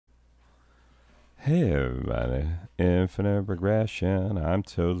Hey everybody, Infinite Regression. I'm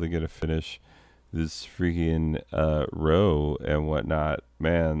totally gonna finish this freaking row and whatnot.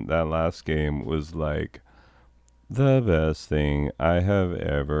 Man, that last game was like the best thing I have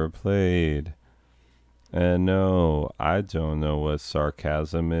ever played. And no, I don't know what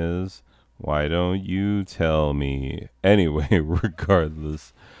sarcasm is. Why don't you tell me? Anyway,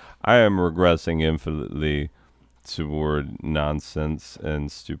 regardless, I am regressing infinitely toward nonsense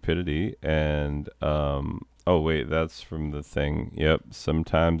and stupidity. And oh wait, that's from the thing. Yep,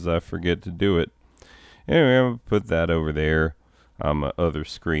 sometimes I forget to do it. Anyway, I'm gonna put that over there on my other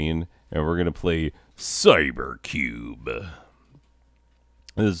screen, and we're gonna play Cybercube.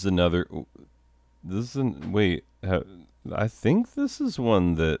 This is another. This is wait. I think this is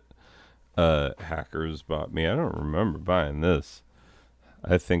one that hackers bought me. I don't remember buying this.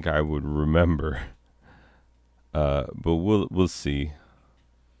 I think I would remember. But we'll see.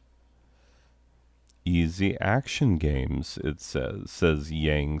 Easy action games, it says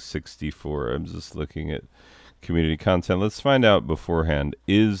Yang64. I'm just looking at community content. Let's find out beforehand.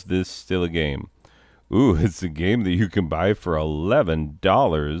 Is this still a game? Ooh, it's a game that you can buy for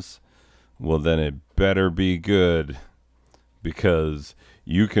 $11. Well, then it better be good, because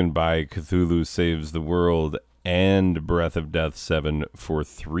you can buy Cthulhu Saves the World and Breath of Death 7 for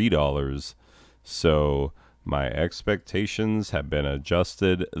 $3. So my expectations have been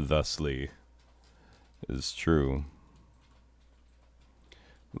adjusted thusly. It's true.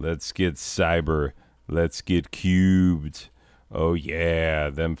 Let's get cyber. Let's get cubed. Oh yeah,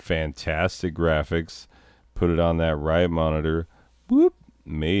 them fantastic graphics. Put it on that right monitor. Whoop.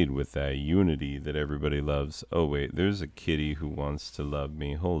 Made with that unity that everybody loves. Oh wait, there's a kitty who wants to love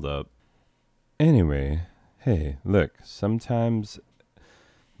me. Hold up. Anyway, hey, look, sometimes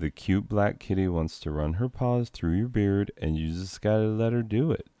the cute black kitty wants to run her paws through your beard, and you just gotta let her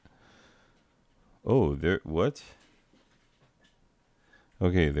do it. Oh, what?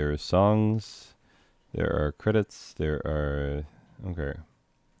 Okay, there are songs, there are credits, there are, okay,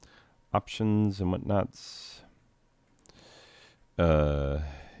 options and whatnots.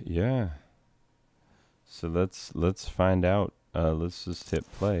 Yeah. So let's find out. Let's just hit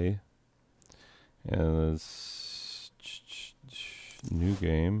play. And let's new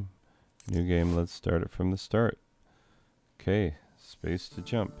game. Let's start it from the start. Okay, space to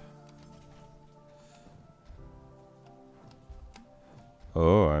jump.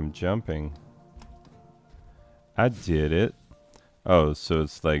 Oh, I'm jumping. I did it. Oh, so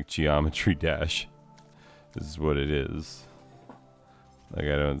it's like Geometry Dash. This is what it is. Like,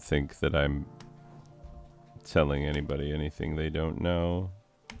 I don't think that I'm telling anybody anything they don't know.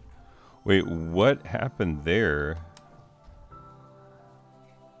 Wait, what happened there?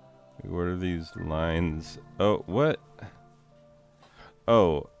 What are these lines? Oh, what?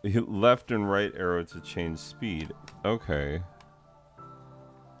 Oh, left and right arrow to change speed. Okay.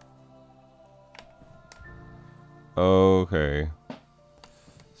 Okay.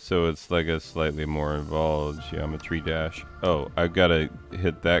 So it's like a slightly more involved Geometry Dash. Oh, I've got to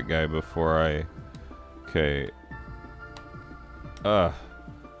hit that guy before I... Okay.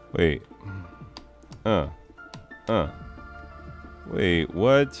 Wait. Wait,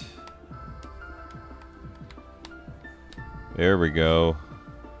 what? There we go.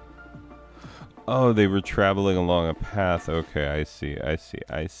 Oh, they were traveling along a path. Okay, I see.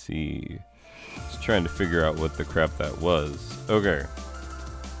 Just trying to figure out what the crap that was. Okay.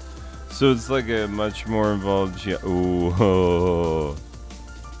 So it's like a much more involved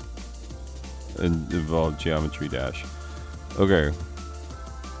involved Geometry Dash. Okay.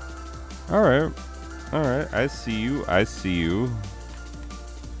 Alright. I see you.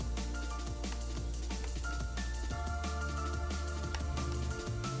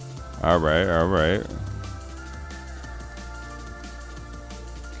 Alright.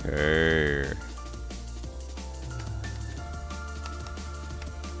 Okay.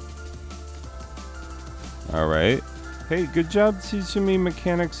 Alright. Hey, good job teaching me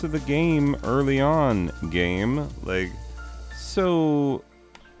mechanics of the game early on, game. Like, so...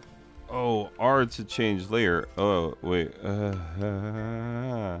 Oh, R to change layer. Oh, wait. Why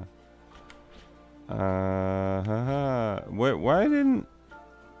didn't...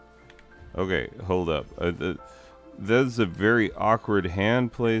 Okay, hold up. That's a very awkward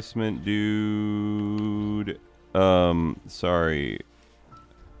hand placement, dude. Sorry.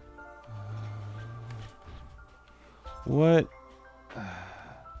 What?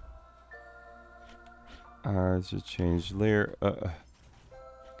 To change layer. Okay,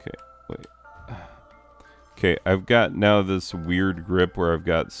 wait. Okay, I've got now this weird grip where I've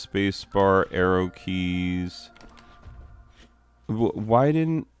got spacebar, arrow keys. Why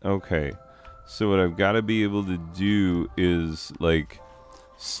didn't... Okay. So what I've got to be able to do is like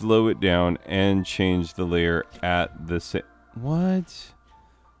slow it down and change the layer at the same. What?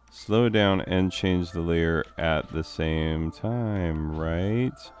 Slow it down and change the layer at the same time,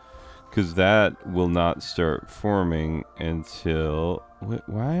 right? Because that will not start forming until...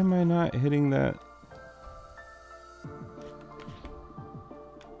 Why am I not hitting that?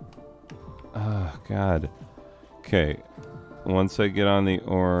 Oh, God. Okay. Once I get on the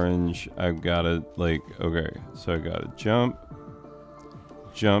orange, I've got to, like... Okay, so I got to jump.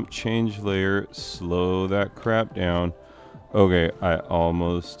 Jump, change layer, slow that crap down. Okay, I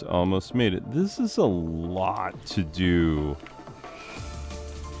almost made it. This is a lot to do.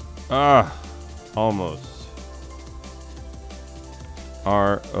 Ah, almost.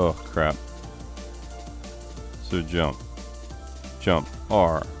 R, oh crap. So jump. Jump,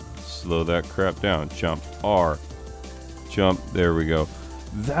 R. Slow that crap down. Jump, R. Jump, there we go.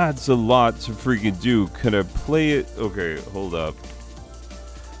 That's a lot to freaking do. Can I play it? Okay, hold up.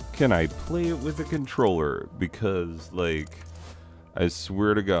 Can I play it with a controller? Because, like, I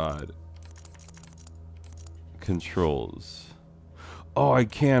swear to God. Controls. Oh, I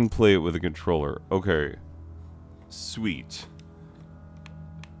can play it with a controller. Okay. Sweet.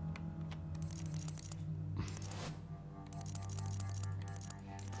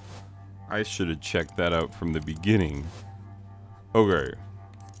 I should have checked that out from the beginning. Okay.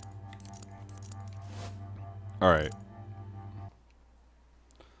 Alright.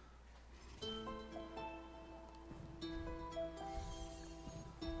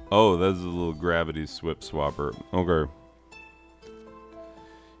 Oh, that's a little gravity swapper. Okay.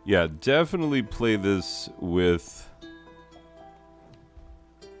 Yeah, definitely play this with...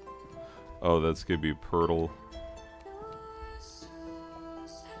 Oh, that's gonna be Pirtle.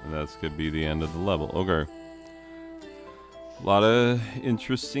 And that's gonna be the end of the level. Okay. A lot of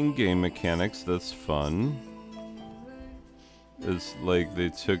interesting game mechanics. That's fun. It's like they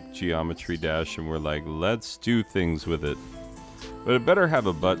took Geometry Dash and were like, let's do things with it. But it better have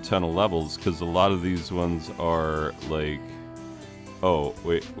a butt ton of levels, because a lot of these ones are like... Oh,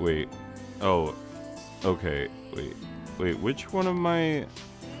 wait. Oh, okay, wait, which one of my...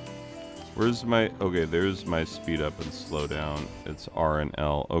 Where's my... Okay, there's my speed up and slow down. It's R and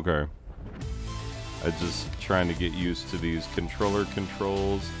L. Okay. I'm just trying to get used to these controller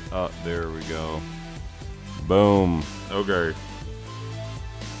controls. Oh, there we go. Boom. Okay.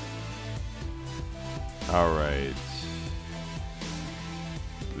 Alright.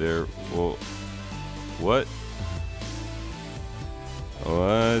 There... Whoa. What?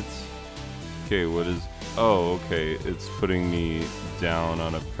 What? Okay, what is... Oh, okay. It's putting me down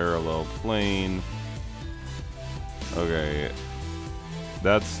on a parallel plane. Okay.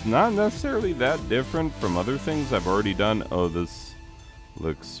 That's not necessarily that different from other things I've already done. Oh, this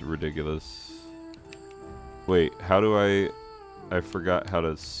looks ridiculous. Wait, how do I forgot how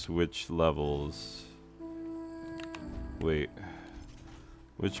to switch levels. Wait.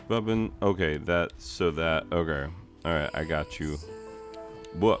 Which button? Okay, that, so that, okay. Alright, I got you.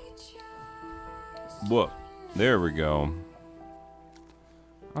 Whoop. Whoop. There we go.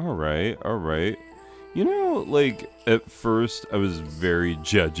 Alright, alright. You know, like, at first I was very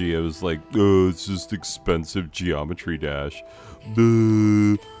judgy. I was like, oh, it's just expensive Geometry Dash.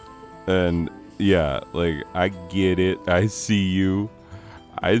 Boo. And, yeah, like, I get it. I see you.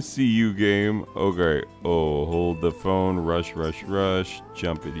 I see you, game. Okay. Oh, hold the phone. Rush, rush, rush.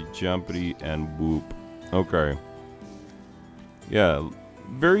 Jumpity, jumpity, and whoop. Okay. Yeah,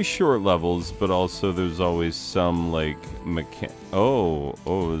 very short levels, but also there's always some, like, oh,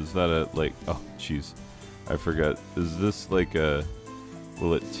 is that a, like, oh, jeez. I forgot. Is this, like, a,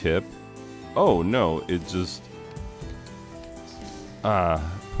 will it tip? Oh, no, it just,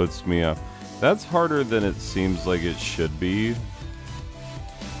 puts me up. That's harder than it seems like it should be.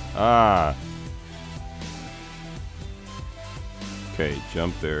 Okay,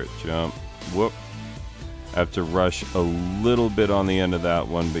 jump there, jump. Whoop. I have to rush a little bit on the end of that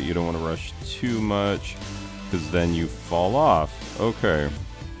one, but you don't want to rush too much, because then you fall off. Okay.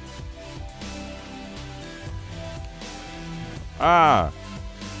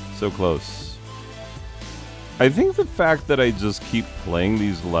 So close. I think the fact that I just keep playing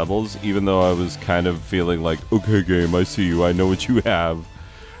these levels, even though I was kind of feeling like, okay, game, I see you, I know what you have,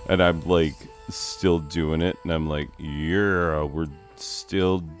 and I'm, like, still doing it, and I'm like, yeah, we're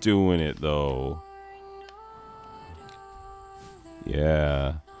still doing it, though.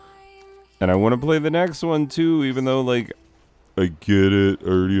 Yeah. And I want to play the next one too, even though, like, I get it. I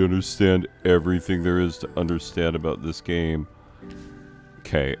already understand everything there is to understand about this game.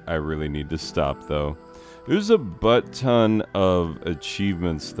 Okay, I really need to stop though. There's a butt ton of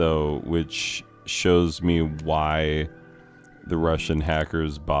achievements, though, which shows me why the Russian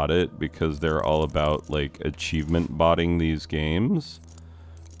hackers bought it, because they're all about, like, achievement botting these games.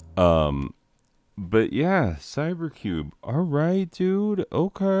 But yeah, Cybercube. Alright, dude.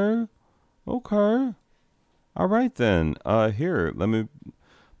 Okay. Okay. Alright then. Here, let me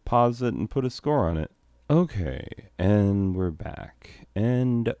pause it and put a score on it. Okay, and we're back.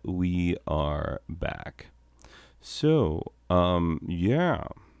 And we are back. So, yeah.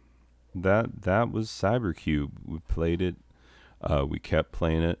 That was Cybercube. We played it. We kept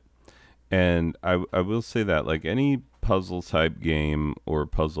playing it. And I will say that, like, any puzzle type game or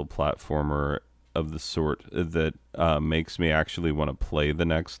puzzle platformer of the sort that makes me actually want to play the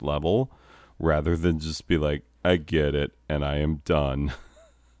next level rather than just be like, I get it and I am done.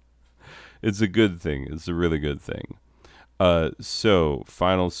 It's a good thing. It's a really good thing. So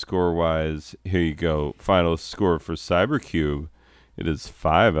final score wise, here you go. Final score for Cybercube. It is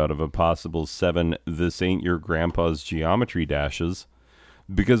 5 out of a possible 7. This ain't your grandpa's geometry dashes.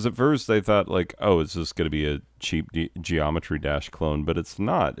 Because at first I thought, like, oh, it's just going to be a cheap Geometry Dash clone, but it's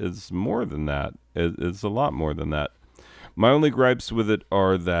not. It's more than that. It's a lot more than that. My only gripes with it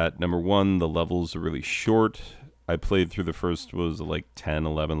are that, number one, the levels are really short. I played through the first, was like 10,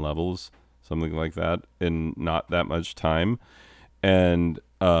 11 levels, something like that, in not that much time. And,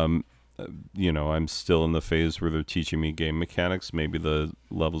 you know, I'm still in the phase where they're teaching me game mechanics. Maybe the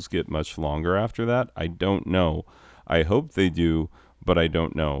levels get much longer after that. I don't know. I hope they do, but I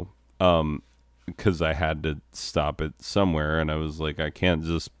don't know, because I had to stop it somewhere, and I was like, I can't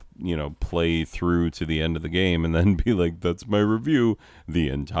just, you know, play through to the end of the game and then be like, that's my review, the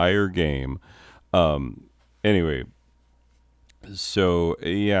entire game. Anyway, so,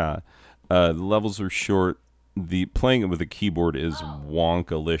 yeah, the levels are short. The playing it with a keyboard is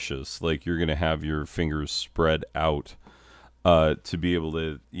wonkalicious. Like, you're going to have your fingers spread out to be able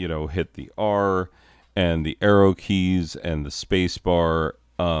to, you know, hit the R and the arrow keys and the space bar.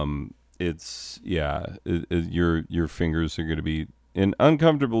 It's, yeah, your fingers are going to be in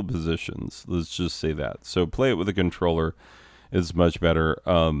uncomfortable positions. Let's just say that. So play it with a controller is much better.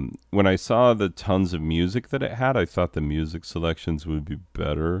 When I saw the tons of music that it had, I thought the music selections would be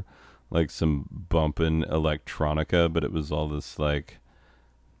better, like some bumpin' electronica, but it was all this like,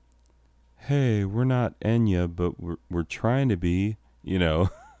 hey, we're not Enya, but we're trying to be, you know.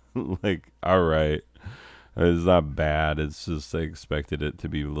 Like, all right. It's not bad. It's just I expected it to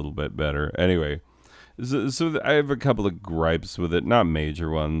be a little bit better. Anyway, so I have a couple of gripes with it. Not major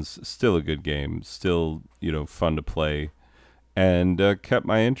ones. Still a good game. Still, you know, fun to play. And kept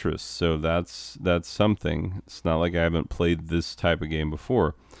my interest. So that's something. It's not like I haven't played this type of game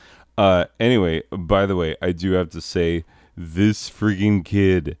before. Anyway, by the way, I do have to say, this freaking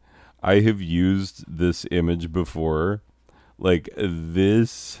kid, I have used this image before. Like,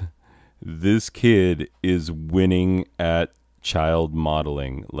 this kid is winning at child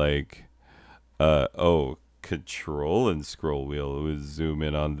modeling. Like, oh, control and scroll wheel. It was zoom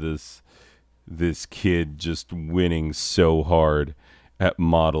in on this kid just winning so hard at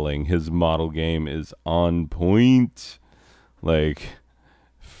modeling. His model game is on point. Like,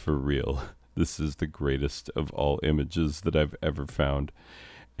 for real. This is the greatest of all images that I've ever found.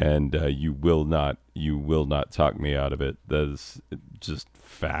 And you will not talk me out of it. That is just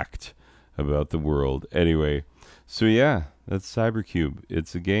fact about the world. Anyway, so yeah, that's Cybercube.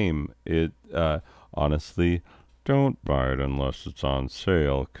 It's a game. It honestly, don't buy it unless it's on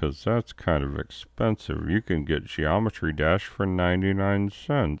sale, because that's kind of expensive. You can get Geometry Dash for 99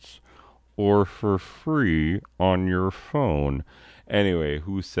 cents or for free on your phone. Anyway,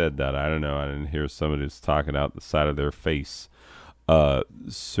 who said that? I don't know. I didn't hear somebody who's talking out the side of their face.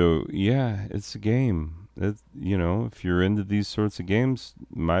 So yeah, it's a game. You know, if you're into these sorts of games,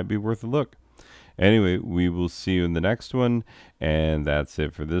 might be worth a look. Anyway, we will see you in the next one, and that's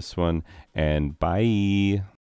it for this one, and bye.